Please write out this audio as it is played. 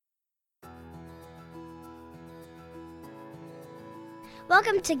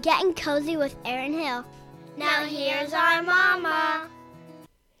Welcome to Getting Cozy with Erin Hill. Now here's our mama.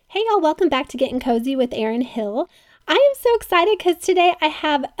 Hey y'all, welcome back to Getting Cozy with Erin Hill. I am so excited because today I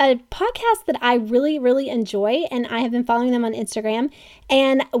have a podcast that I really enjoy, and I have been following them on Instagram,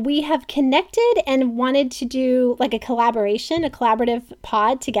 and we have connected and wanted to do like a collaborative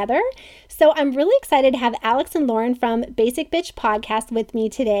pod together. So I'm really excited to have Alex and Lauren from Basic Bitch Podcast with me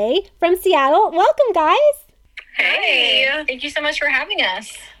today from Seattle. Welcome, guys. Hey, thank you so much for having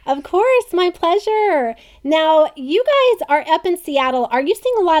us. Of course, my pleasure. Now, you guys are up in Seattle. Are you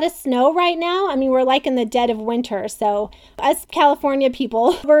seeing a lot of snow right now? I mean, we're like in the dead of winter, so us California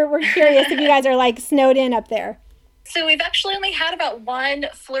people, we're curious if you guys are like snowed in up there. So we've actually only had about one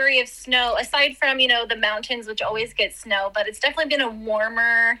flurry of snow, aside from, the mountains, which always get snow, but it's definitely been a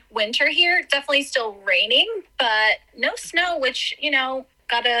warmer winter here. It's definitely still raining, but no snow, which,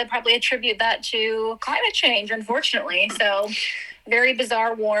 gotta probably attribute that to climate change, unfortunately. So very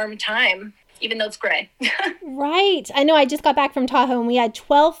bizarre, warm time, even though it's gray. Right. I know I just got back from Tahoe and we had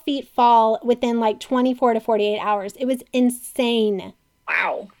 12 feet fall within like 24 to 48 hours. It was insane.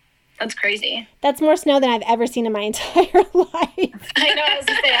 Wow. That's crazy. That's more snow than I've ever seen in my entire life. I know, I was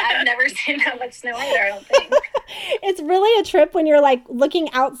going to say, I've never seen that much snow either, I don't think. It's really a trip when you're like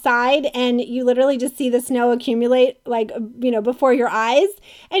looking outside and you literally just see the snow accumulate like, before your eyes.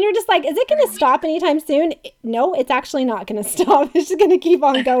 And you're just like, is it going to stop anytime soon? No, it's actually not going to stop. It's just going to keep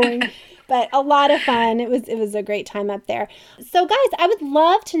on going. But a lot of fun. It was a great time up there. So guys, I would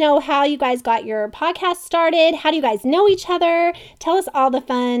love to know how you guys got your podcast started. How do you guys know each other? Tell us all the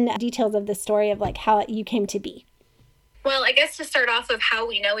fun details of the story of like how you came to be. Well, I guess to start off of how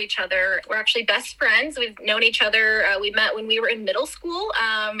we know each other, we're actually best friends. We've known each other. We met when we were in middle school.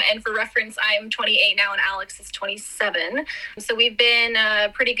 And for reference, I'm 28 now and Alex is 27. So we've been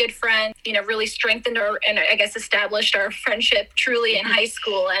pretty good friends, really strengthened and I guess established our friendship truly in high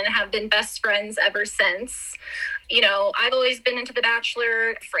school and have been best friends ever since. I've always been into the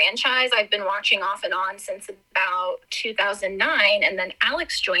Bachelor franchise. I've been watching off and on since about 2009. And then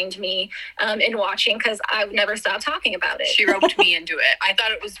Alex joined me in watching because I would never stop talking about it. She roped me into it. I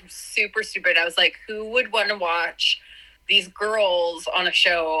thought it was super stupid. I was like, who would want to watch these girls on a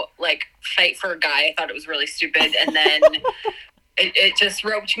show like fight for a guy? I thought it was really stupid. And then it just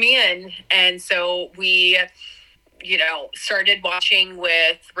roped me in. And so we started watching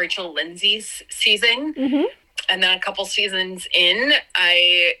with Rachel Lindsay's season. Mm-hmm. And then a couple seasons in,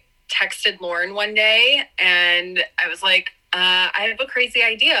 I texted Lauren one day and I was like, I have a crazy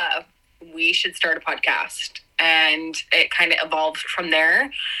idea. We should start a podcast. And it kind of evolved from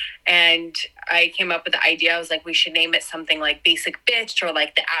there. And I came up with the idea. I was like, we should name it something like Basic Bitch or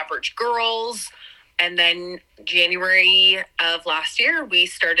like The Average Girls. And then January of last year, we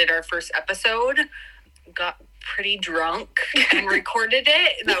started our first episode, got pretty drunk and recorded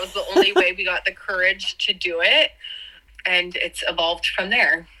it. That was the only way we got the courage to do it. And it's evolved from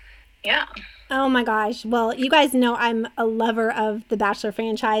there. Yeah. Oh my gosh. Well, you guys know I'm a lover of the Bachelor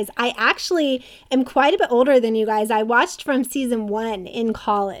franchise. I actually am quite a bit older than you guys. I watched from season 1 in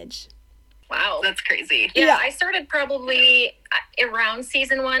college. Wow, that's crazy. Yeah, I started probably around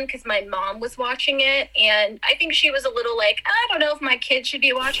season 1 because my mom was watching it. And I think she was a little like, I don't know if my kid should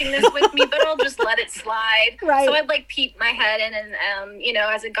be watching this with me, but I'll just let it slide. Right. So I'd like peep my head in and,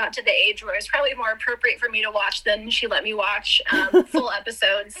 as it got to the age where it was probably more appropriate for me to watch than she let me watch full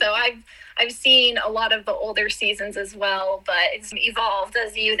episodes. So I've seen a lot of the older seasons as well, but it's evolved,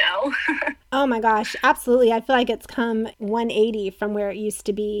 as you know. Oh my gosh, absolutely. I feel like it's come 180 from where it used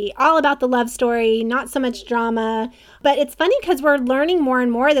to be. All about the love story, not so much drama. But it's funny because we're learning more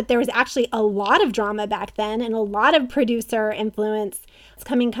and more that there was actually a lot of drama back then and a lot of producer influence. It's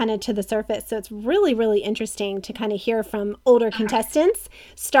coming kind of to the surface. So it's really interesting to kind of hear from older contestants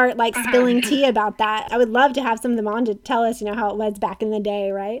start like spilling tea about that. I would love to have some of them on to tell us, how it was back in the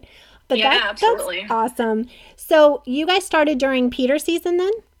day, right? But yeah, absolutely. That's awesome. So you guys started during Peter's season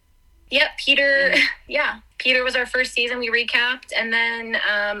then? Yep, Peter. Yeah, Peter was our first season. We recapped. And then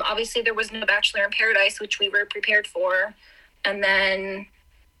obviously there was no Bachelor in Paradise, which we were prepared for. And then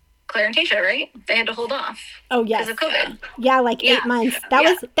Claire and Tayshia, right? They had to hold off. Oh, yes. Because of COVID. Yeah, like 8 months. That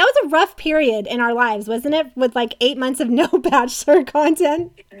was a rough period in our lives, wasn't it? With like 8 months of no Bachelor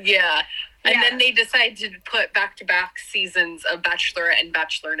content. Yeah. And then they decided to put back-to-back seasons of Bachelor and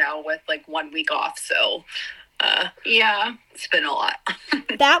Bachelor Now with like 1 week off. So, it's been a lot.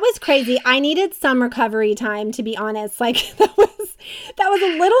 That was crazy. I needed some recovery time, to be honest. Like that was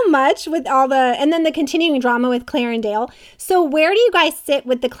a little much with all and then the continuing drama with Claire and Dale. So where do you guys sit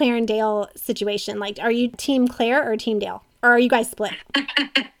with the Claire and Dale situation? Like, are you team Claire or team Dale? Or are you guys split?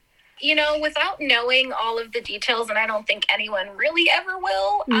 you know, without knowing all of the details, and I don't think anyone really ever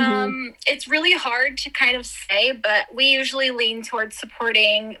will, it's really hard to kind of say, but we usually lean towards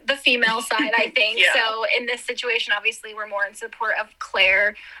supporting the female side, I think. Yeah. So in this situation, obviously, we're more in support of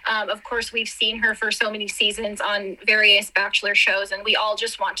Claire. Of course, we've seen her for so many seasons on various Bachelor shows, and we all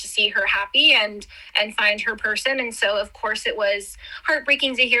just want to see her happy and find her person. And so, of course, it was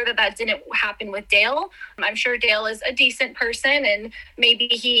heartbreaking to hear that didn't happen with Dale. I'm sure Dale is a decent person, and maybe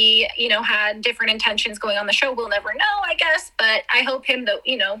he, you know, had different intentions going on the show. We'll never know, I guess, but I hope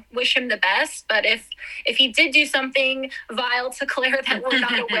wish him the best. But if he did do something vile to Claire that we're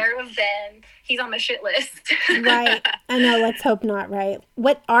not aware of, then he's on the shit list. Right. I know. Let's hope not, right?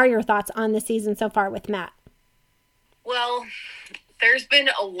 What are your thoughts on the season so far with Matt? Well, there's been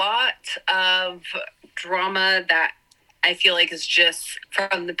a lot of drama that I feel like is just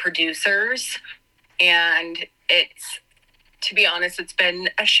from the producers. And to be honest, it's been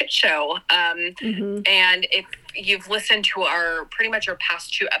a shit show. And if you've listened to pretty much our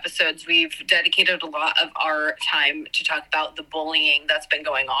past 2 episodes, we've dedicated a lot of our time to talk about the bullying that's been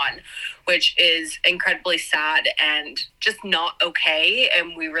going on, which is incredibly sad and just not okay.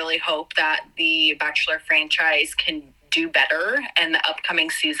 And we really hope that the Bachelor franchise can do better in the upcoming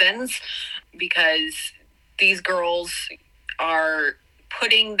seasons, because these girls are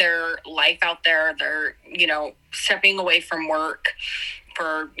putting their life out there. They're, you know, stepping away from work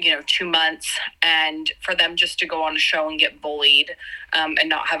for, 2 months, and for them just to go on a show and get bullied and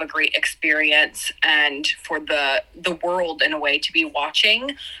not have a great experience, and for the world in a way to be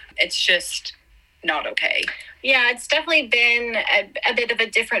watching, it's just not okay. Yeah, it's definitely been a bit of a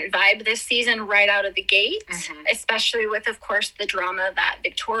different vibe this season right out of the gate, especially with, of course, the drama that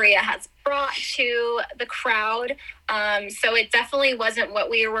Victoria has brought to the crowd. So it definitely wasn't what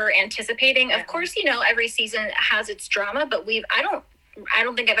we were anticipating. Of course, you know, every season has its drama, but I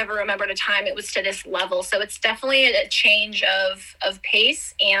don't think I've ever remembered a time it was to this level. So it's definitely a change of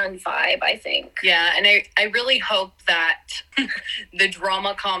pace and vibe, I think. Yeah, and I really hope that the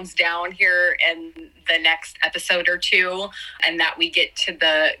drama calms down here in the next episode or 2, and that we get to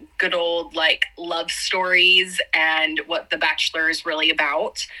the good old, like, love stories and what The Bachelor is really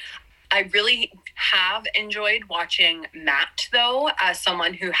about. I really have enjoyed watching Matt, though, as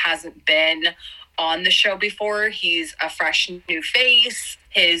someone who hasn't been on the show before. He's a fresh new face.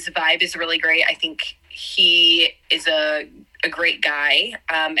 His vibe is really great. I think he is a great guy,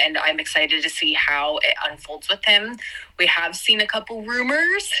 and I'm excited to see how it unfolds with him. We have seen a couple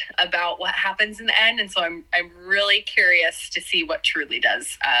rumors about what happens in the end, and so I'm really curious to see what truly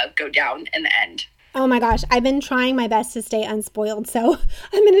does go down in the end. Oh my gosh, I've been trying my best to stay unspoiled, so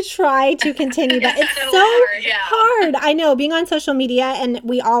I'm going to try to continue, but it's so hard. I know, being on social media, and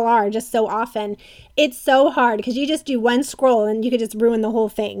we all are just so often, it's so hard because you just do one scroll and you could just ruin the whole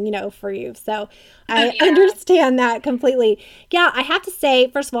thing, you know, for you. So I understand that completely. Yeah, I have to say,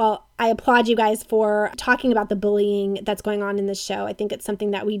 first of all, I applaud you guys for talking about the bullying that's going on in this show. I think it's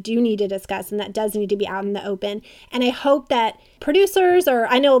something that we do need to discuss and that does need to be out in the open. And I hope that producers, or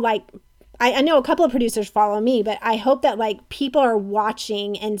I know a couple of producers follow me, but I hope that, like, people are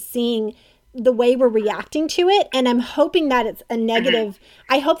watching and seeing the way we're reacting to it. And I'm hoping that it's a negative.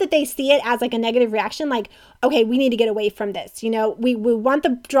 I hope that they see it as like a negative reaction. Like, okay, we need to get away from this. You know, we want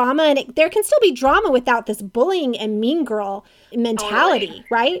the drama, and there can still be drama without this bullying and mean girl mentality,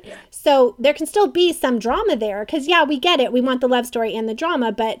 right? Yeah. So there can still be some drama there, because we get it. We want the love story and the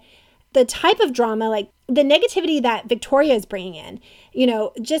drama, but the type of drama, like the negativity that Victoria is bringing in, you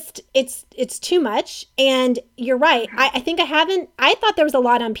know, just it's too much. And you're right. I think I thought there was a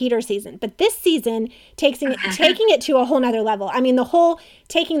lot on Peter's season, but this season taking it to a whole nother level. I mean, the whole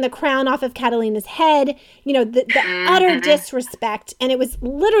taking the crown off of Catalina's head, you know, the utter disrespect. And it was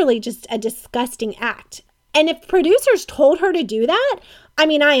literally just a disgusting act. And if producers told her to do that, I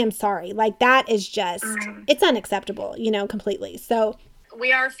mean, I am sorry. Like, that is just, it's unacceptable, you know, completely. So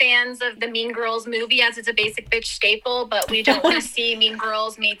we are fans of the Mean Girls movie, as it's a basic bitch staple, but we don't want to see Mean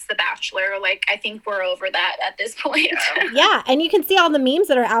Girls meets The Bachelor. Like, I think we're over that at this point. Yeah, and you can see all the memes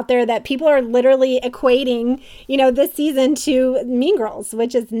that are out there that people are literally equating, you know, this season to Mean Girls,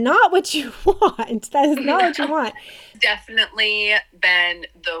 which is not what you want. That is not what you want. Definitely been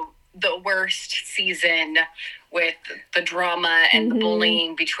the worst season, with the drama and the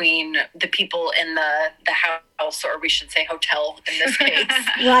bullying between the people in the house, or we should say hotel in this case.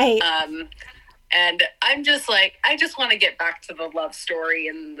 Right. And I'm just like, I just want to get back to the love story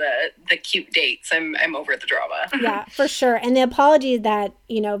and the cute dates. I'm over the drama. Yeah, for sure. And the apology that,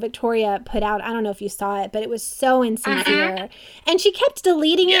 you know, Victoria put out, I don't know if you saw it, but it was so insincere. And she kept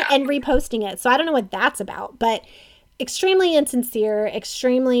deleting it and reposting it. So I don't know what that's about, but extremely insincere,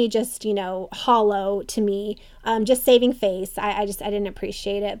 extremely just, hollow to me, just saving face. I didn't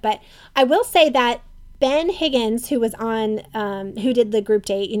appreciate it. But I will say that Ben Higgins, who was on, who did the group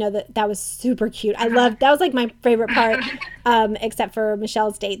date, that was super cute. I loved, that was like my favorite part, except for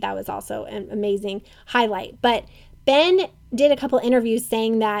Michelle's date. That was also an amazing highlight. But Ben did a couple interviews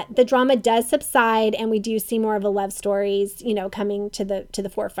saying that the drama does subside and we do see more of the love stories, coming to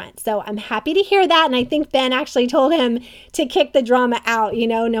the forefront. So I'm happy to hear that. And I think Ben actually told him to kick the drama out,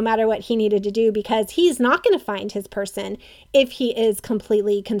 no matter what he needed to do, because he's not going to find his person if he is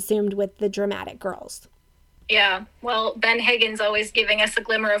completely consumed with the dramatic girls. Yeah. Well, Ben Higgins always giving us a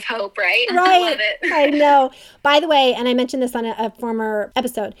glimmer of hope, right? Right. I love it. I know. By the way, and I mentioned this on a former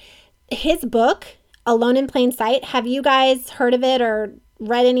episode, his book, Alone in Plain Sight, have you guys heard of it or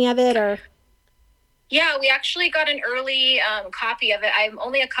read any of it? Or Yeah, we actually got an early copy of it. I'm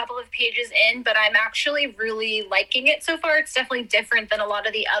only a couple of pages in, but I'm actually really liking it so far. It's definitely different than a lot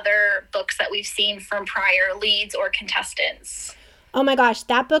of the other books that we've seen from prior leads or contestants. Oh my gosh,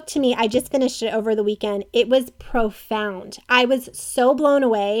 that book to me, I just finished it over the weekend. It was profound. I was so blown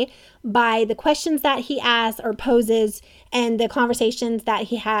away by the questions that he asks or poses and the conversations that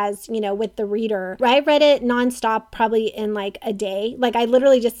he has, with the reader. I read it nonstop, probably in like a day. Like I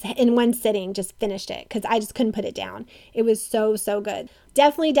literally just in one sitting just finished it because I just couldn't put it down. It was so, so good.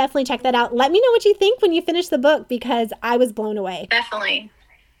 Definitely check that out. Let me know what you think when you finish the book because I was blown away. Definitely.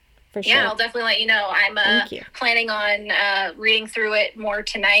 For sure. Yeah, I'll definitely let you know. I'm planning on reading through it more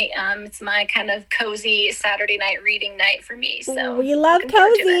tonight. It's my kind of cozy Saturday night reading night for me. So we love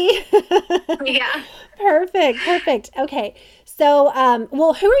cozy. Yeah. Perfect. Okay. So,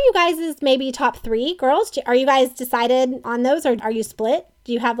 well, who are you guys' maybe top 3 girls? Are you guys decided on those or are you split?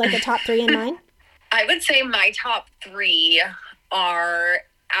 Do you have like a top 3 in mind? I would say my top 3 are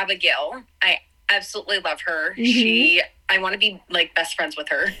Abigail. I absolutely love her. Mm-hmm. I want to be like best friends with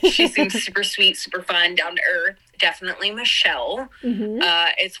her. She seems super sweet, super fun, down to earth. Definitely Michelle. Mm-hmm.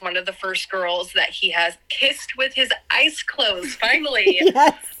 It's one of the first girls that he has kissed with his eyes closed, finally.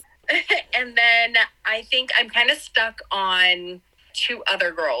 Yes. And then I think I'm kind of stuck on 2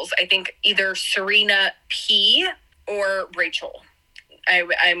 other girls. I think either Serena P or Rachel.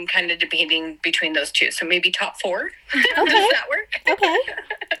 I'm kind of debating between those 2. So maybe top 4. Okay. Does that work? Okay.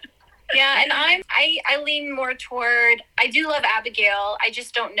 Yeah, and I lean more toward, I do love Abigail. I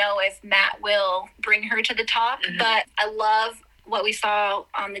just don't know if Matt will bring her to the top, but I love what we saw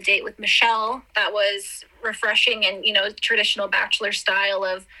on the date with Michelle. That was refreshing and, traditional Bachelor style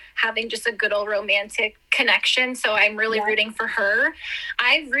of having just a good old romantic connection. So I'm really rooting for her.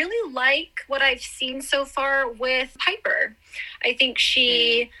 I really like what I've seen so far with Piper. I think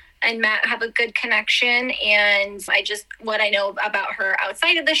she and Matt have a good connection, and what I know about her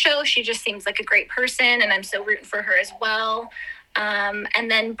outside of the show, she just seems like a great person, and I'm so rooting for her as well.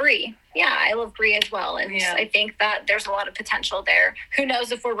 And then Bri. Yeah, I love Bri as well, and I think that there's a lot of potential there. Who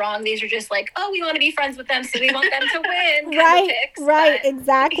knows if we're wrong? These are just like, we want to be friends with them, so we want them to win. Right,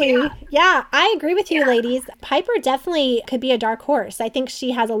 exactly. Yeah, I agree with you, ladies. Piper definitely could be a dark horse. I think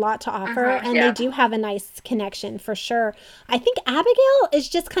she has a lot to offer, and they do have a nice connection for sure. I think Abigail is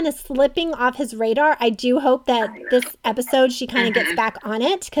just kind of slipping off his radar. I do hope that this episode she kind of gets back on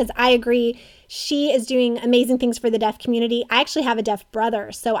it, because I agree. She is doing amazing things for the deaf community. I actually have a deaf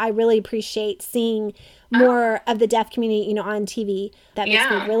brother, so I really appreciate seeing more of the deaf community, on TV. That makes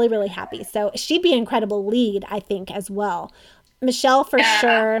me really, really happy. So she'd be an incredible lead, I think, as well. Michelle, for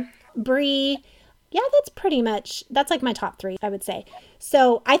sure. Bri, that's like my top 3, I would say.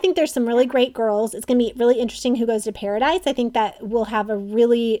 So I think there's some really great girls. It's going to be really interesting who goes to Paradise. I think that we'll have a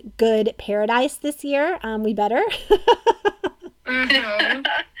really good Paradise this year. We better. Mm-hmm.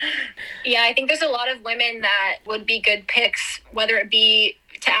 Yeah, I think there's a lot of women that would be good picks, whether it be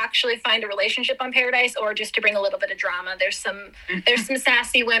to actually find a relationship on Paradise or just to bring a little bit of drama. There's some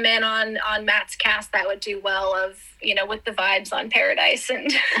sassy women on Matt's cast that would do well with the vibes on Paradise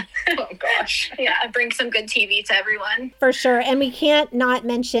and oh gosh. Yeah, bring some good TV to everyone. For sure. And we can't not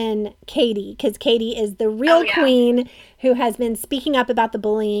mention Katie, because Katie is the real queen who has been speaking up about the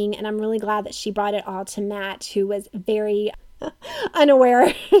bullying, and I'm really glad that she brought it all to Matt, who was very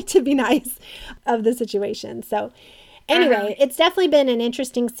unaware, to be nice, of the situation. So anyway, it's definitely been an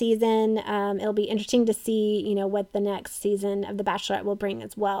interesting season. It'll be interesting to see, what the next season of The Bachelorette will bring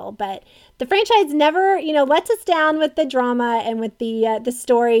as well. But the franchise never, lets us down with the drama and with the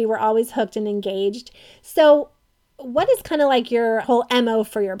story. We're always hooked and engaged. So what is kind of like your whole MO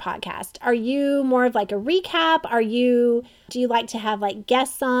for your podcast? Are you more of like a recap? Do you like to have like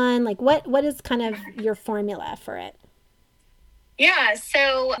guests on? Like what is kind of your formula for it? Yeah,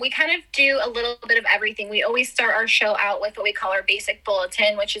 so we kind of do a little bit of everything. We always start our show out with what we call our basic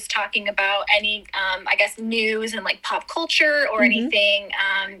bulletin, which is talking about any, I guess, news and like pop culture or anything,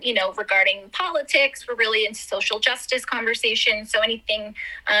 regarding politics. We're really into social justice conversations. So anything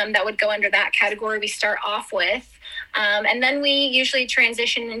that would go under that category, we start off with. And then we usually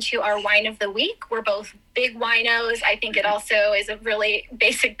transition into our wine of the week. We're both big winos. I think it also is a really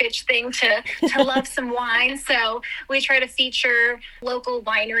basic bitch thing to love some wine. So we try to feature local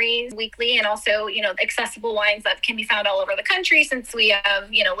wineries weekly and also, accessible wines that can be found all over the country since we have,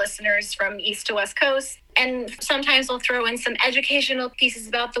 listeners from East to West Coast. And sometimes we'll throw in some educational pieces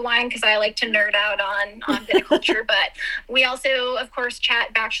about the wine because I like to nerd out on viticulture. But we also, of course,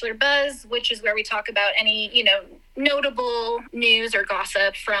 chat Bachelor Buzz, which is where we talk about any, notable news or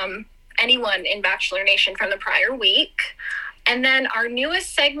gossip from anyone in Bachelor Nation from the prior week. And then our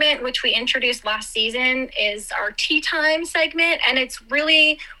newest segment, which we introduced last season, is our Tea Time segment. And it's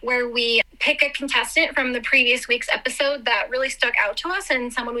really where we pick a contestant from the previous week's episode that really stuck out to us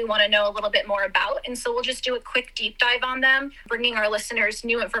and someone we want to know a little bit more about. And so we'll just do a quick deep dive on them, bringing our listeners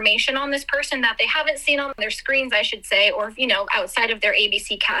new information on this person that they haven't seen on their screens, I should say, or, outside of their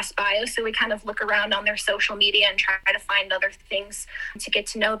ABC cast bio. So we kind of look around on their social media and try to find other things to get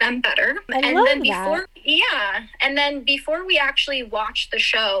to know them better. And then before we actually watch the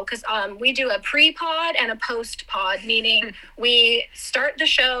show, because we do a pre-pod and a post-pod, meaning we start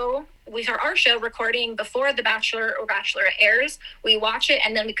our show recording before The Bachelor or Bachelorette airs. We watch it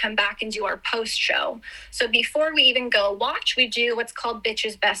and then we come back and do our post show. So before we even go watch, we do what's called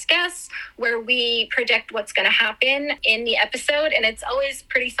Bitch's Best Guess, where we predict what's going to happen in the episode. And it's always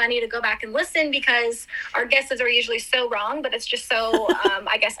pretty funny to go back and listen because our guesses are usually so wrong, but it's just so,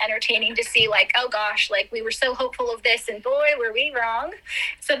 entertaining to see like, oh gosh, like we were so hopeful of this and boy, were we wrong.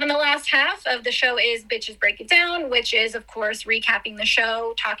 So then the last half of the show is Bitches Break It Down, which is of course recapping the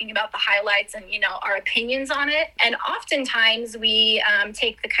show, talking about the highlights and, our opinions on it. And oftentimes we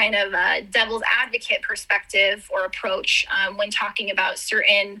take the kind of devil's advocate perspective or approach when talking about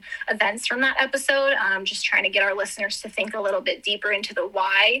certain events from that episode, just trying to get our listeners to think a little bit deeper into the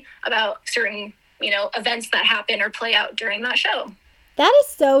why about certain, events that happen or play out during that show. That is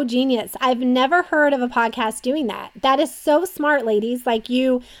so genius. I've never heard of a podcast doing that. That is so smart, ladies.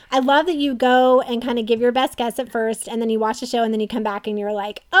 I love that you go and kind of give your best guess at first, and then you watch the show, and then you come back and you're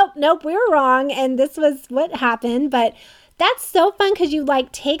like, oh, nope, we were wrong, and this was what happened. But that's so fun because you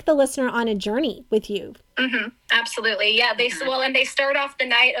take the listener on a journey with you. Mm-hmm. Absolutely. Yeah. They start off the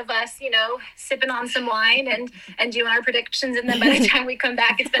night of us, sipping on some wine and doing our predictions. And then by the time we come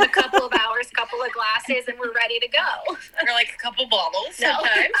back, it's been a couple of hours, a couple of glasses, and we're ready to go. Or like a couple bottles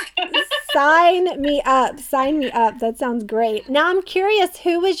sometimes. Sign me up. Sign me up. That sounds great. Now I'm curious,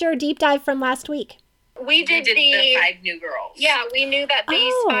 who was your deep dive from last week? We did the 5 new girls. Yeah, we knew that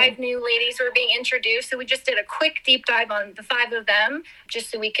these 5 new ladies were being introduced. So we just did a quick deep dive on the 5 of them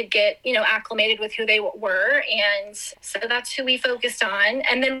just so we could get, acclimated with who they were. And so that's who we focused on.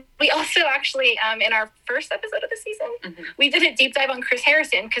 And then we also actually, in our first episode of the season, we did a deep dive on Chris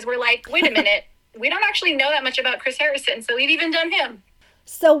Harrison because we're like, wait a minute, we don't actually know that much about Chris Harrison. So we've even done him.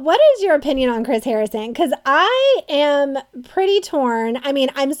 So what is your opinion on Chris Harrison? Because I am pretty torn. I mean,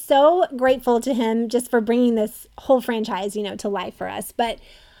 I'm so grateful to him just for bringing this whole franchise, to life for us. But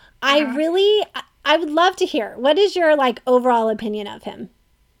I would love to hear, what is your overall opinion of him?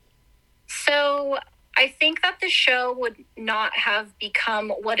 So I think that the show would not have become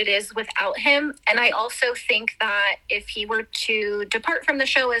what it is without him. And I also think that if he were to depart from the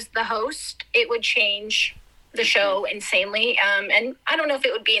show as the host, it would change the show insanely. And I don't know if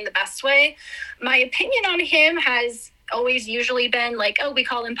it would be in the best way. My opinion on him has always usually been we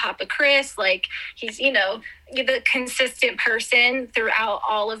call him Papa Chris. He's, the consistent person throughout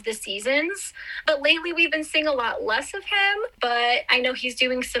all of the seasons. But lately we've been seeing a lot less of him. But I know he's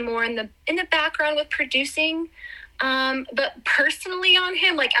doing some more in the background with producing. But personally on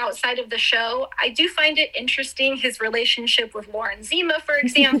him, outside of the show, I do find it interesting, his relationship with Lauren Zima, for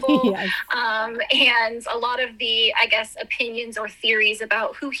example, Yes. And a lot of the, opinions or theories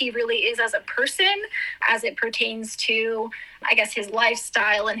about who he really is as a person as it pertains to, his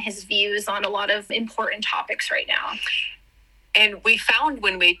lifestyle and his views on a lot of important topics right now. And we found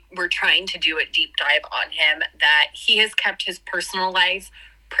when we were trying to do a deep dive on him that he has kept his personal life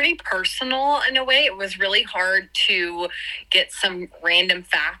pretty personal in a way. It was really hard to get some random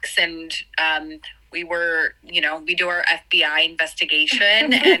facts, and we were, we do our FBI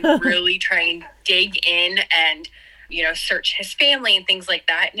investigation and really try and dig in and, search his family and things like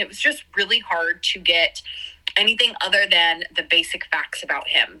that. And it was just really hard to get anything other than the basic facts about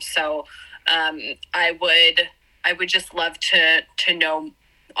him. So I would I would just love to know,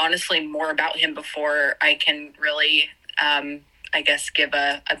 honestly, more about him before I can really, I guess, give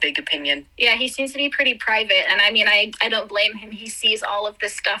a big opinion. Yeah, he seems to be pretty private. And I mean, I don't blame him. He sees all of the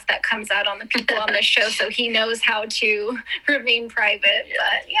stuff that comes out on the people on the show, so he knows how to remain private.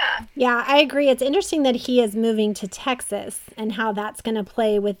 But yeah. Yeah, I agree. It's interesting that he is moving to Texas and how that's going to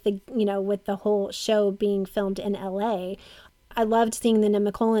play with the, with the whole show being filmed in LA. I loved seeing the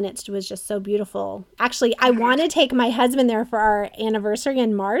Nemacolin. It was just so beautiful. Actually, I want to take my husband there for our anniversary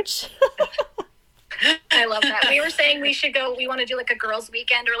in March. I love that. We were saying we should go, we want to do like a girls'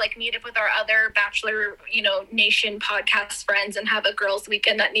 weekend or like meet up with our other Bachelor, Nation podcast friends and have a girls'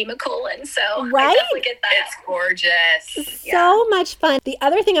 weekend at Nemacolin. So right? I definitely get that. It's gorgeous. So much fun. The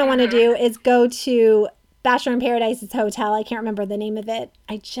other thing I want to do is go to Bachelor in Paradise's hotel. I can't remember the name of it.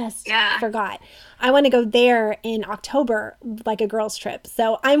 I just forgot. I want to go there in October, like a girls' trip.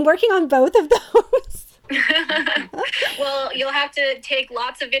 So I'm working on both of those. Well, you'll have to take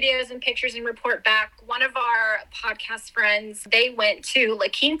lots of videos and pictures and report back. One of our podcast friends, they went to La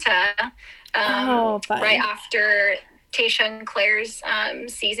Quinta right after Tayshia and Claire's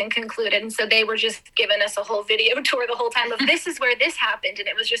season concluded. And so they were just giving us a whole video tour the whole time of this is where this happened. And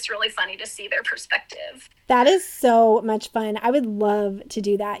it was just really funny to see their perspective. That is so much fun. I would love to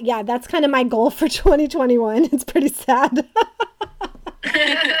do that. Yeah, that's kind of my goal for 2021. It's pretty sad.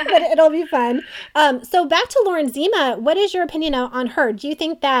 But it'll be fun. So back to Lauren Zima, what is your opinion on her? Do you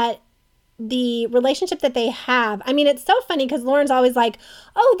think that the relationship that they have, I mean, it's so funny because Lauren's always like,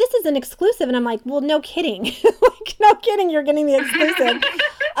 oh, this is an exclusive. And I'm like, well, no kidding. Like, no kidding. You're getting the exclusive.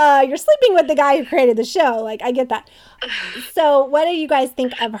 You're sleeping with the guy who created the show. Like, I get that. So what do you guys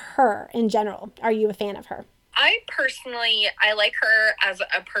think of her in general? Are you a fan of her? I like her as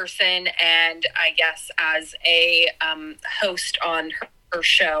a person and I guess as a host on her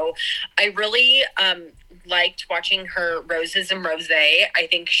show. I really liked watching her Roses and Rosé. I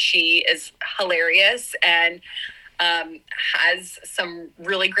think she is hilarious and has some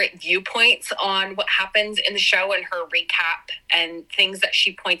really great viewpoints on what happens in the show and her recap and things that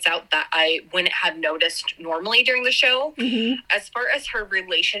she points out that I wouldn't have noticed normally during the show. Mm-hmm. As far as her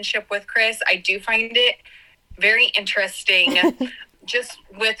relationship with Chris, I do find it very interesting just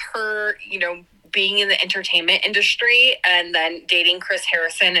with her, being in the entertainment industry and then dating Chris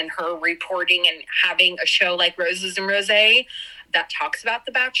Harrison and her reporting and having a show like Roses and Rosé that talks about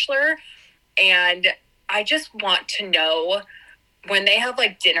The Bachelor. And I just want to know when they have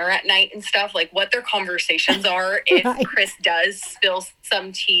like dinner at night and stuff, like what their conversations are if Right. Chris does spill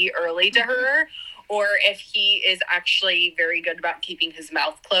some tea early to her or if he is actually very good about keeping his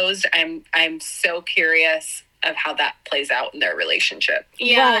mouth closed. I'm so curious of how that plays out in their relationship.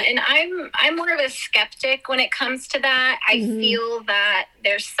 Yeah, Right. and I'm more of a skeptic when it comes to that. I feel that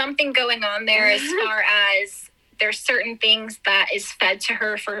there's something going on there as far as there's certain things that is fed to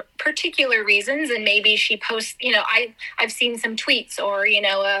her for particular reasons, and maybe she posts, I've seen some tweets or,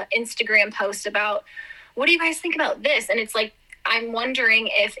 a Instagram post about, what do you guys think about this? And it's like, I'm wondering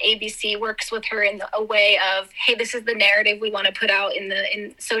if ABC works with her in a way of, hey, this is the narrative we want to put out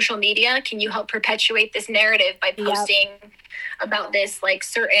in social media. Can you help perpetuate this narrative by posting about this like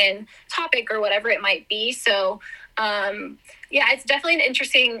certain topic or whatever it might be? So, it's definitely an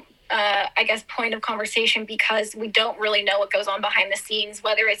interesting, point of conversation because we don't really know what goes on behind the scenes,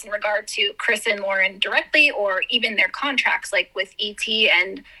 whether it's in regard to Chris and Lauren directly or even their contracts, like with ET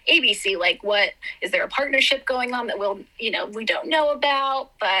and ABC. Like, what is there a partnership going on that we don't know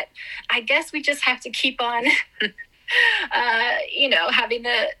about? But I guess we just have to keep on, having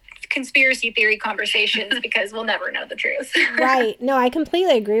the conspiracy theory conversations because we'll never know the truth. Right. No, I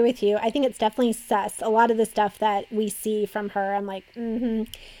completely agree with you. I think it's definitely sus. A lot of the stuff that we see from her, I'm like, And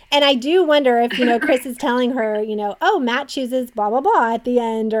I do wonder if, Chris is telling her, oh, Matt chooses blah, blah, blah at the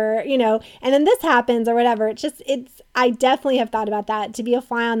end or, and then this happens or whatever. I definitely have thought about that, to be a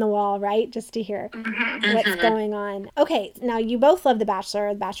fly on the wall, right? Just to hear what's going on. Okay. Now you both love The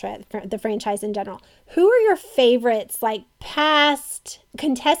Bachelor, The Bachelorette, the franchise in general. Who are your favorites, like past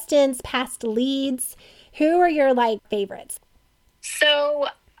contestants, past leads? Who are your favorites? So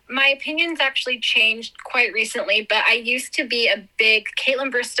my opinions actually changed quite recently, but I used to be a big Kaitlyn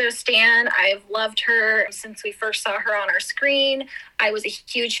Bristowe stan. I've loved her since we first saw her on our screen. I was a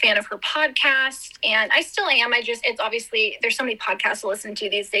huge fan of her podcast, and I still am. It's obviously, there's so many podcasts to listen to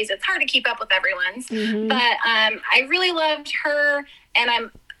these days. It's hard to keep up with everyone's, but I really loved her, and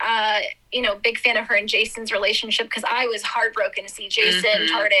I'm big fan of her and Jason's relationship because I was heartbroken to see Jason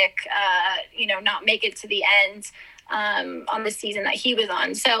Tartick, not make it to the end on the season that he was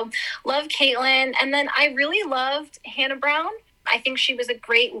on. So love Kaitlyn. And then I really loved Hannah Brown. I think she was a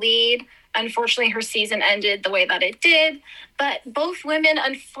great lead. unfortunately, her season ended the way that it did. But both women,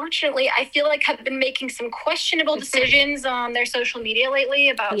 unfortunately, I feel like have been making some questionable decisions on their social media lately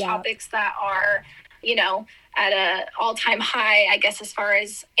about topics that are, at an all-time high, I guess, as far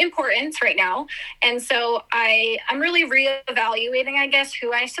as importance right now. And so I'm really reevaluating, I guess,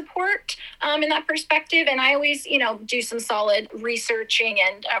 who I support in that perspective. And I always, do some solid researching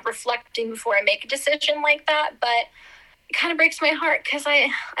and reflecting before I make a decision like that. But it kind of breaks my heart because I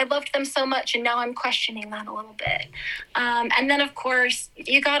loved them so much, and now I'm questioning that a little bit. And then, of course,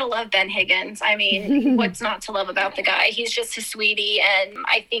 you got to love Ben Higgins. I mean, what's not to love about the guy? He's just a sweetie, and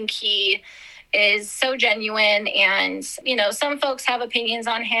I think he is so genuine. And, some folks have opinions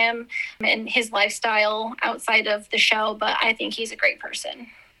on him and his lifestyle outside of the show, but I think he's a great person.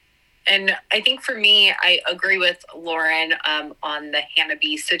 And I think for me, I agree with Lauren on the Hannah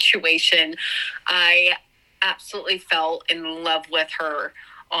B situation. I absolutely fell in love with her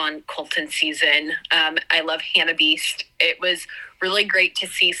on Colton's season. I love Hannah Beast. It was really great to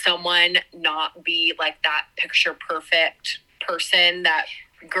see someone not be like that picture perfect person that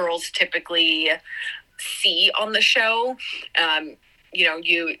girls typically see on the show.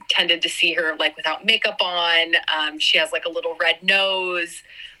 You tended to see her like without makeup on. She has like a little red nose.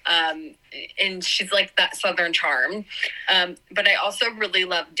 And she's like that Southern charm. But I also really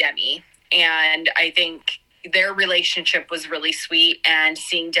love Demi. And I think their relationship was really sweet, and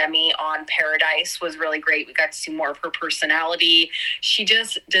seeing Demi on Paradise was really great. We got to see more of her personality. She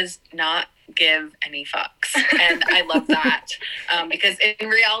just does not give any fucks. And I love that because in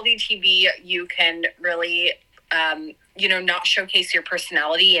reality TV, you can really, not showcase your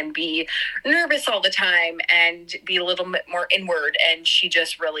personality and be nervous all the time and be a little bit more inward. And she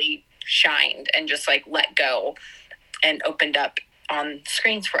just really shined and just like let go and opened up on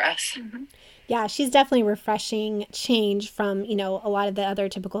screens for us. Mm-hmm. Yeah, she's definitely refreshing change from, a lot of the other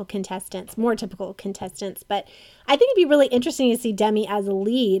more typical contestants. But I think it'd be really interesting to see Demi as a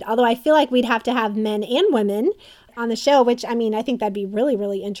lead, although I feel like we'd have to have men and women on the show, which, I think that'd be really,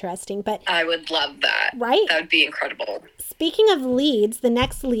 really interesting. But I would love that. Right? That would be incredible. Speaking of leads, the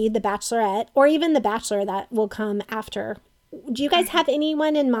next lead, The Bachelorette, or even The Bachelor that will come after, do you guys have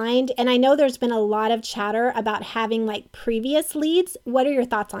anyone in mind? And I know there's been a lot of chatter about having like previous leads. What are your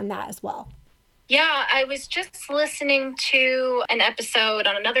thoughts on that as well? Yeah, I was just listening to an episode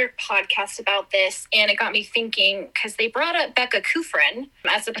on another podcast about this, and it got me thinking because they brought up Becca Kufrin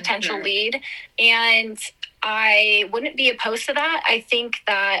as a potential lead, and I wouldn't be opposed to that. I think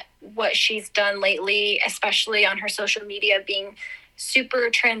that what she's done lately, especially on her social media, being super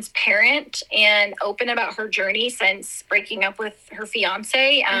transparent and open about her journey since breaking up with her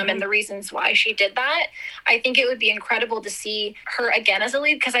fiance and the reasons why she did that. I think it would be incredible to see her again as a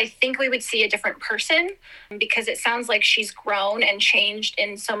lead, because I think we would see a different person, because it sounds like she's grown and changed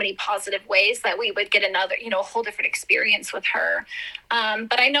in so many positive ways that we would get another, a whole different experience with her.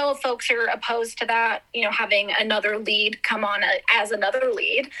 But I know folks are opposed to that, having another lead come on as another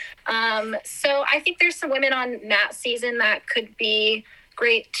lead. So I think there's some women on Matt's season that could be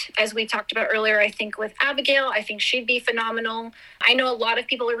great. As we talked about earlier, I think with Abigail, I think she'd be phenomenal. I know a lot of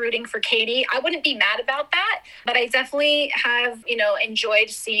people are rooting for Katie. I wouldn't be mad about that, but I definitely have, enjoyed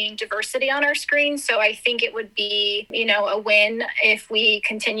seeing diversity on our screen. So I think it would be, a win if we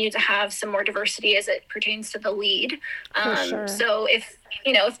continue to have some more diversity as it pertains to the lead. Sure. So if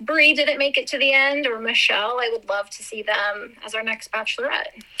Bree didn't make it to the end, or Michelle, I would love to see them as our next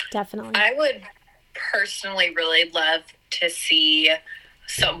Bachelorette. Definitely. I would personally really love to see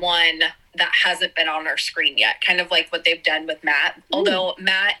someone that hasn't been on our screen yet, kind of like what they've done with Matt. Although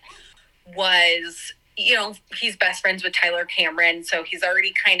Matt was, he's best friends with Tyler Cameron, so he's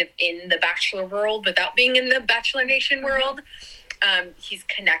already kind of in the Bachelor world without being in the Bachelor Nation world. He's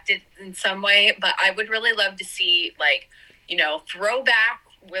connected in some way, but I would really love to see throwback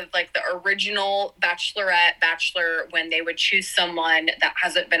with like the original Bachelorette, Bachelor, when they would choose someone that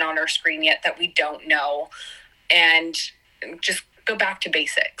hasn't been on our screen yet that we don't know, and just go back to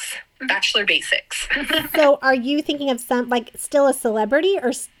basics, Bachelor basics. So are you thinking of still a celebrity,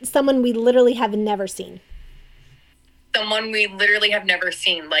 or someone we literally have never seen? Someone we literally have never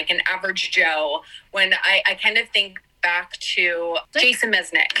seen, like an average Joe. When I kind of think back to Jason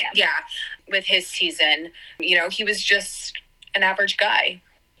Mesnick, with his season, he was just an average guy.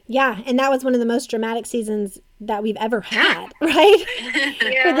 Yeah, and that was one of the most dramatic seasons that we've ever had, right?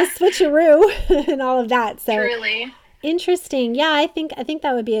 For the switcheroo and all of that. So truly. Interesting. Yeah, I think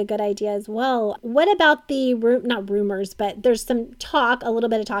that would be a good idea as well. What about the not rumors, but there's a little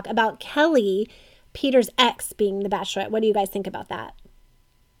bit of talk about Kelly, Peter's ex, being the Bachelorette. What do you guys think about that?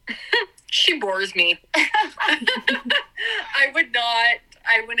 She bores me. I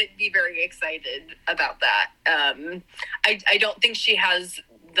I wouldn't be very excited about that. I don't think she has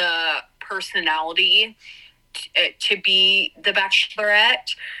the personality to be the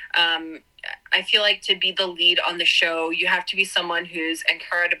Bachelorette. I feel like to be the lead on the show, you have to be someone who's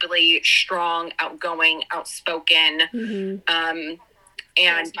incredibly strong, outgoing, outspoken, and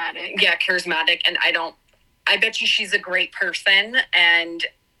charismatic. Yeah, charismatic. And I bet you she's a great person. And,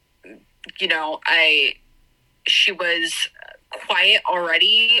 you know, she was quiet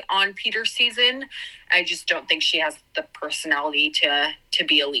already on Peter's season. I just don't think she has the personality to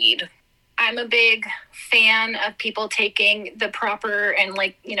be a lead. I'm a big fan of people taking the proper and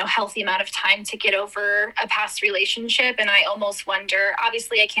healthy amount of time to get over a past relationship. And I almost wonder,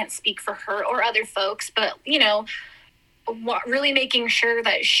 obviously I can't speak for her or other folks, but, really making sure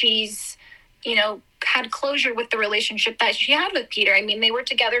that she's, had closure with the relationship that she had with Peter. I mean, they were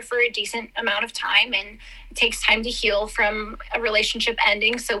together for a decent amount of time, and it takes time to heal from a relationship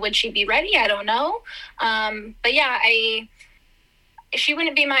ending. So would she be ready? I don't know. But yeah, she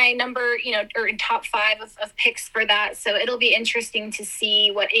wouldn't be my number, or in top 5 of picks for that. So it'll be interesting to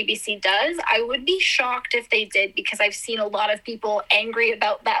see what ABC does. I would be shocked if they did, because I've seen a lot of people angry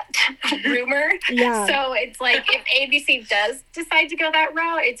about that rumor. Yeah. So it's like, if ABC does decide to go that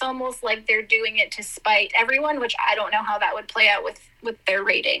route, it's almost like they're doing it to spite everyone, which I don't know how that would play out with their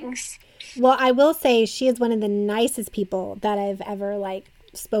ratings. Well, I will say she is one of the nicest people that I've ever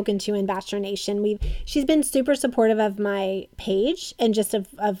spoken to in Bachelor Nation. She's been super supportive of my page and just of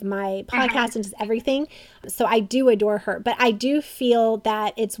my podcast and just everything. So I do adore her, but I do feel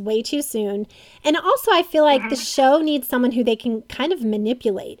that it's way too soon. And also I feel like the show needs someone who they can kind of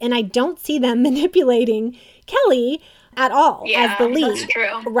manipulate. And I don't see them manipulating Kelly at all as the lead. That's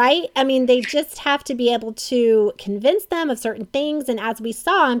true. Right? I mean, they just have to be able to convince them of certain things. And as we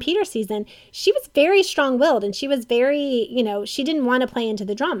saw in Peter's season, she was very strong-willed, and she was very, she didn't want to play into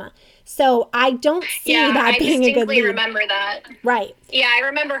the drama. So I don't see that being a good lead. I remember that. Right. Yeah, I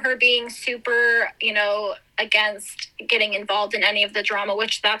remember her being super, against getting involved in any of the drama,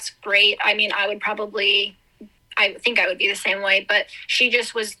 which that's great. I mean, I think I would be the same way, but she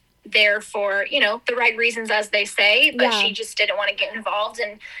just was there for the right reasons, as they say, but she just didn't want to get involved.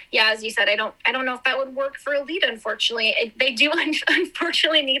 And as you said, I don't know if that would work for a lead. Unfortunately, they do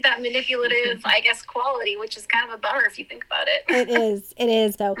unfortunately need that manipulative quality, which is kind of a bummer if you think about it. It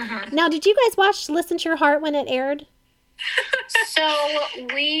is though. Now, did you guys watch Listen to Your Heart when it aired? So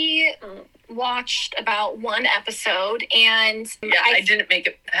we watched about one episode, and I didn't make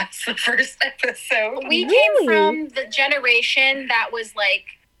it past the first episode. We came from the generation that was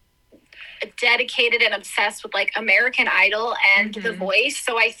dedicated and obsessed with American Idol and The Voice.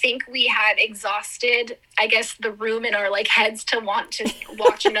 So I think we had exhausted, the room in our heads to want to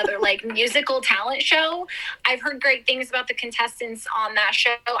watch another musical talent show. I've heard great things about the contestants on that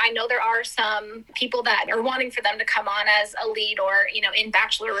show. I know there are some people that are wanting for them to come on as a lead or, in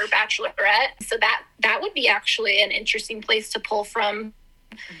Bachelor or Bachelorette. So that would be actually an interesting place to pull from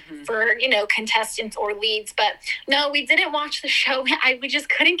for contestants or leads. But no, we didn't watch the show. We just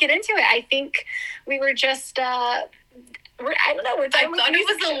couldn't get into it. I think we were just I don't know, I thought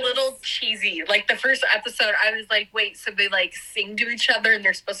it was a little cheesy. The first episode, I was like, wait, so they sing to each other and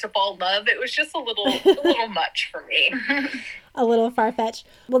they're supposed to fall in love? It was just a little much for me. A little far-fetched.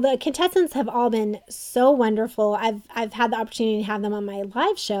 Well, the contestants have all been so wonderful. I've had the opportunity to have them on my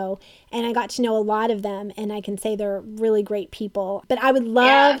live show, and I got to know a lot of them, and I can say they're really great people. But I would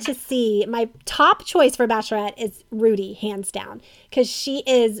love to see, my top choice for Bachelorette is Rudy, hands down, because she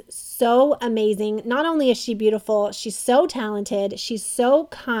is so amazing. Not only is she beautiful, she's so talented, she's so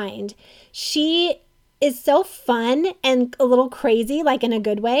kind. She is so fun and a little crazy, in a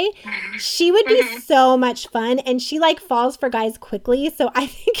good way. She would be so much fun, and she falls for guys quickly. So I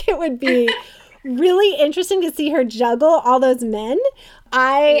think it would be really interesting to see her juggle all those men.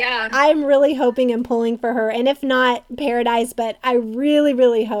 I'm really hoping and pulling for her, and if not Paradise, but I really,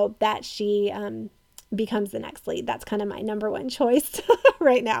 really hope that she becomes the next lead. That's kind of my number one choice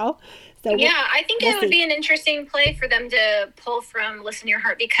right now. So I think it would be an interesting play for them to pull from Listen to Your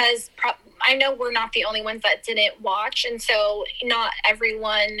Heart, because I know we're not the only ones that didn't watch, and so not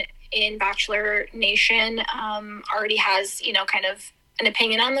everyone in Bachelor Nation already has, kind of an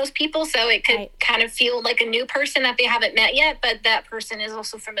opinion on those people. So it could kind of feel like a new person that they haven't met yet, but that person is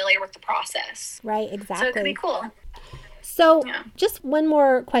also familiar with the process. Right, exactly. So it could be cool. So just one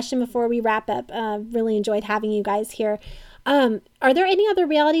more question before we wrap up. Really enjoyed having you guys here. Are there any other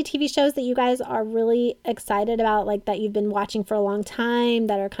reality TV shows that you guys are really excited about, that you've been watching for a long time,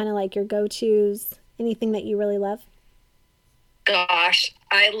 that are kind of your go-tos? Anything that you really love? Gosh,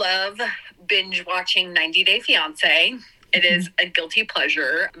 I love binge watching 90 Day Fiancé. It is a guilty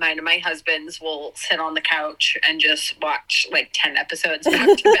pleasure. Mine and my husband's will sit on the couch and just watch like 10 episodes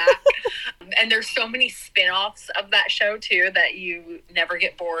back to back. And there's so many spin-offs of that show too that you never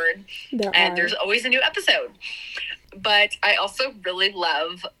get bored. There's always a new episode. But I also really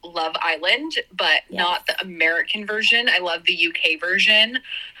love Love Island, but not the American version. I love the UK version.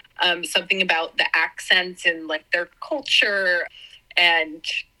 Something about the accents and like their culture. And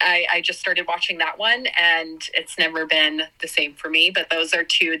I just started watching that one, and it's never been the same for me. But those are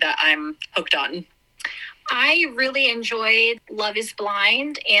two that I'm hooked on. I really enjoyed Love is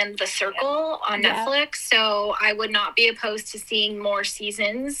Blind and The Circle on Netflix, so I would not be opposed to seeing more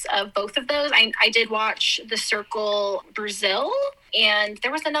seasons of both of those. I did watch The Circle Brazil, and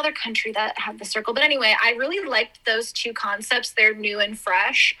there was another country that had The Circle. But anyway, I really liked those two concepts. They're new and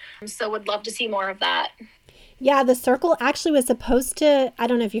fresh, so would love to see more of that. Yeah, The Circle actually was supposed to, I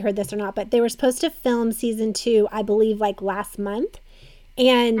don't know if you heard this or not, but they were supposed to film season 2, I believe, like last month.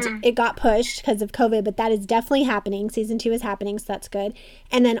 And it got pushed because of COVID, but that is definitely happening. Season 2 is happening, so that's good.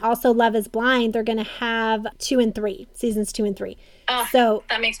 And then also Love is Blind, they're going to have 2 and 3, seasons 2 and 3. Oh, so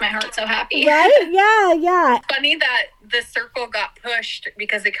that makes my heart so happy. Right? Yeah. Funny that The Circle got pushed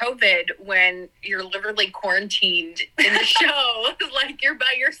because of COVID when you're literally quarantined in the show. Like you're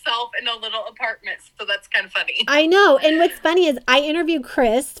by yourself in a little apartment. So that's kind of funny. I know. And what's funny is I interviewed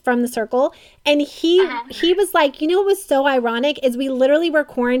Chris from The Circle, and he was like, you know what was so ironic is we literally were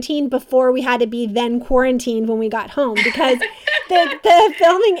quarantined before we had to be then quarantined when we got home, because the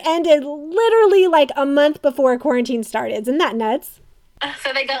filming ended literally like a month before quarantine started. Isn't that nuts?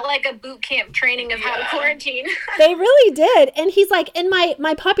 So they got like a boot camp training of how to quarantine. They really did. And he's like, and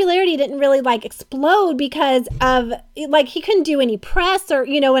my popularity didn't really like explode because of like, he couldn't do any press, or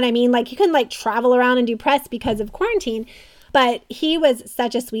you know what I mean? Like he couldn't like travel around and do press because of quarantine. But he was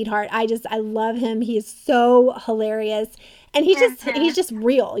such a sweetheart. I love him. He is so hilarious. And he's just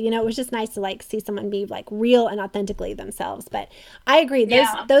real, you know. It was just nice to like see someone be like real and authentically themselves. But I agree,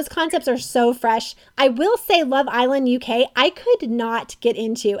 those concepts are so fresh. I will say Love Island UK, I could not get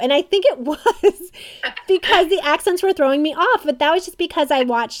into, and I think it was because the accents were throwing me off. But that was just because I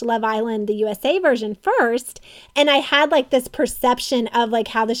watched Love Island, the USA version first, and I had like this perception of like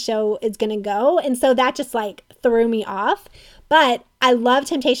how the show is gonna go, and so that just like threw me off. But I love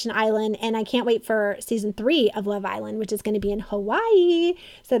Temptation Island, and I can't wait for season 3 of Love Island, which is going to be in Hawaii.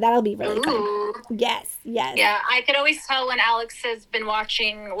 So that'll be really fun. Yes. Yeah, I could always tell when Alex has been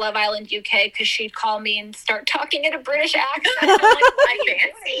watching Love Island UK because she'd call me and start talking in a British accent. I'm like, I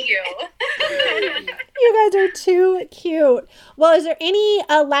fancy you. You guys are too cute. Well, is there any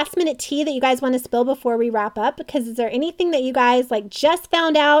last minute tea that you guys want to spill before we wrap up? Because is there anything that you guys like just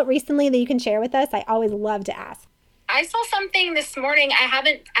found out recently that you can share with us? I always love to ask. I saw something this morning. I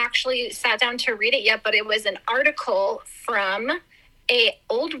haven't actually sat down to read it yet, but it was an article from an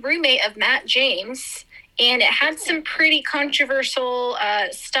old roommate of Matt James, and it had some pretty controversial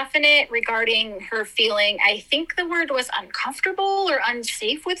stuff in it regarding her feeling, I think the word was uncomfortable or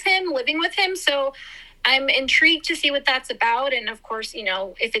unsafe with him, living with him. So I'm intrigued to see what that's about. And of course, you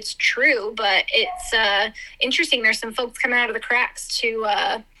know, if it's true, but it's interesting. There's some folks coming out of the cracks to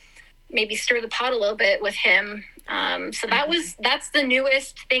maybe stir the pot a little bit with him. So that's the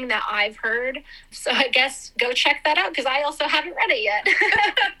newest thing that I've heard. So I guess go check that out because I also haven't read it yet.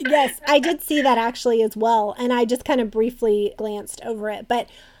 Yes, I did see that actually as well. And I just kind of briefly glanced over it. But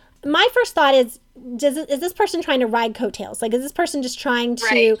my first thought is this person trying to ride coattails? Like, is this person just trying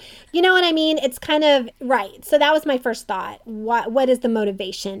to, you know what I mean? It's kind of, right. So that was my first thought. What is the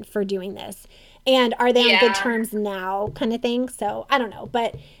motivation for doing this? And are they on good terms now, kind of thing? So I don't know,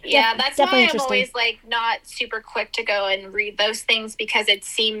 but that's why I'm always like not super quick to go and read those things, because it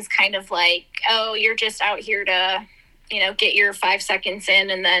seems kind of like, oh, you're just out here to, you know, get your 5 seconds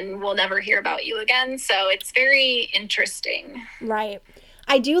in, and then we'll never hear about you again. So it's very interesting. Right.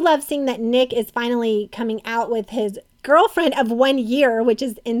 I do love seeing that Nick is finally coming out with his girlfriend of 1 year, which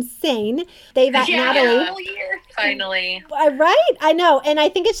is insane. They've got Natalie. Finally. Right? I know. And I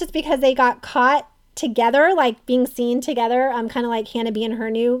think it's just because they got caught together, like being seen together, kind of like Hannah B and her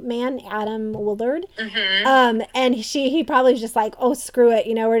new man, Adam Willard. Mm-hmm. And he probably was just like, oh, screw it.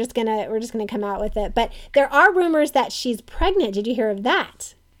 You know, we're just gonna come out with it. But there are rumors that she's pregnant. Did you hear of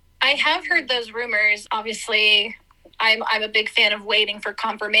that? I have heard those rumors. Obviously, I'm a big fan of waiting for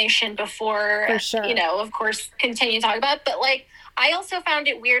confirmation before, you know, of course, continue to talk about it. But, like, I also found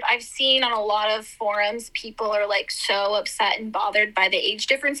it weird. I've seen on a lot of forums, people are, like, so upset and bothered by the age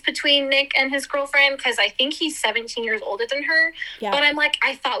difference between Nick and his girlfriend, because I think he's 17 years older than her. Yeah. But I'm like,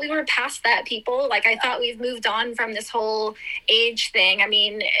 I thought we were past that, people. Like, I thought we've moved on from this whole age thing. I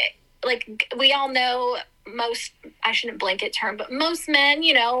mean, like, we all know most, I shouldn't blanket term, but most men,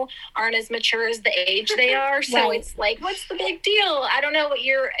 you know, aren't as mature as the age they are. So Right. it's like, what's the big deal? I don't know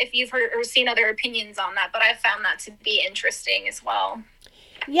if you've heard or seen other opinions on that, but I found that to be interesting as well.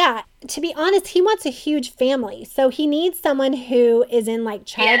 Yeah, to be honest, he wants a huge family. So he needs someone who is in like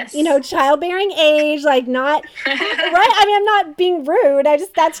Yes. childbearing age, like not right. I mean, I'm not being rude.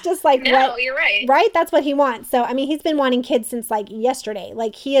 That's just like No, what you're right. right? That's what he wants. So, I mean, he's been wanting kids since like yesterday.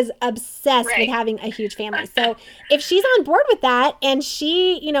 Like he is obsessed with Right. having a huge family. So, if she's on board with that and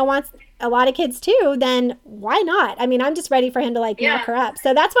she, wants a lot of kids too, then why not? I mean, I'm just ready for him to like knock her up.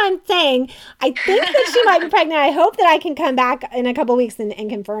 So that's why I'm saying I think that she might be pregnant. I hope that I can come back in a couple weeks and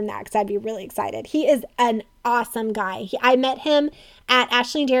confirm that because I'd be really excited. He is an awesome guy. I met him at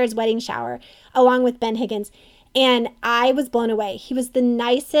Ashley and Jared's wedding shower along with Ben Higgins, and I was blown away. He was the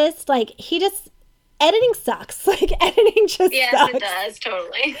nicest. Like editing sucks. Like editing just Yes, sucks. it does,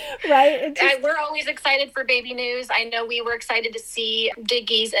 totally. Right? It just- We're always excited for baby news. I know we were excited to see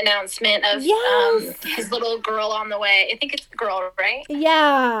Diggy's announcement of Yes. his little girl on the way. I think it's a girl, right?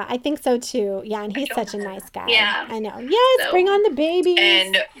 yeah, I think so too. Yeah, and he's such a nice guy. Yeah. I know. Yes, So- bring on the babies.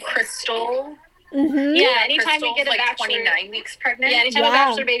 And Crystal. Mhm. Yeah, anytime Crystal's we get a like bachelor. 29 weeks pregnant. Yeah, anytime Yeah. a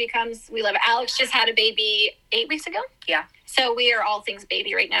bachelor baby comes, we love it. Alex just had a baby 8 weeks ago. Yeah. So we are all things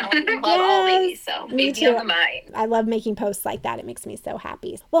baby right now. We love all Yes. babies. So Me Baby too. on the mind. I love making posts like that. It makes me so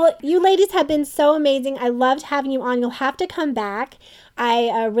happy. Well, you ladies have been so amazing. I loved having you on. You'll have to come back.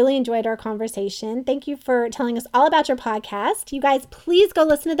 I really enjoyed our conversation. Thank you for telling us all about your podcast. You guys, please go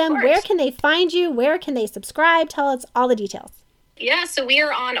listen to them. course. Where can they find you? Where can they subscribe? Tell us all the details. yeah, so we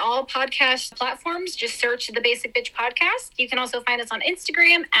are on all podcast platforms. Just search the Basic Bitch Podcast. You can also find us on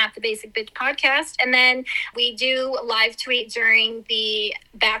Instagram at the Basic Bitch Podcast. And then we do live tweet during the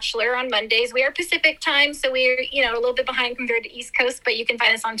Bachelor on Mondays. We are Pacific time, so we're, a little bit behind compared to East Coast, but you can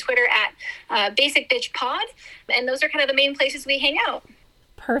find us on Twitter at Basic Bitch Pod. And those are kind of the main places we hang out.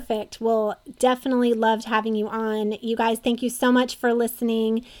 Perfect. Well, definitely loved having you on. You guys, thank you so much for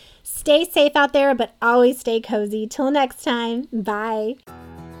listening. Stay safe out there, but always stay cozy. Till next time. Bye.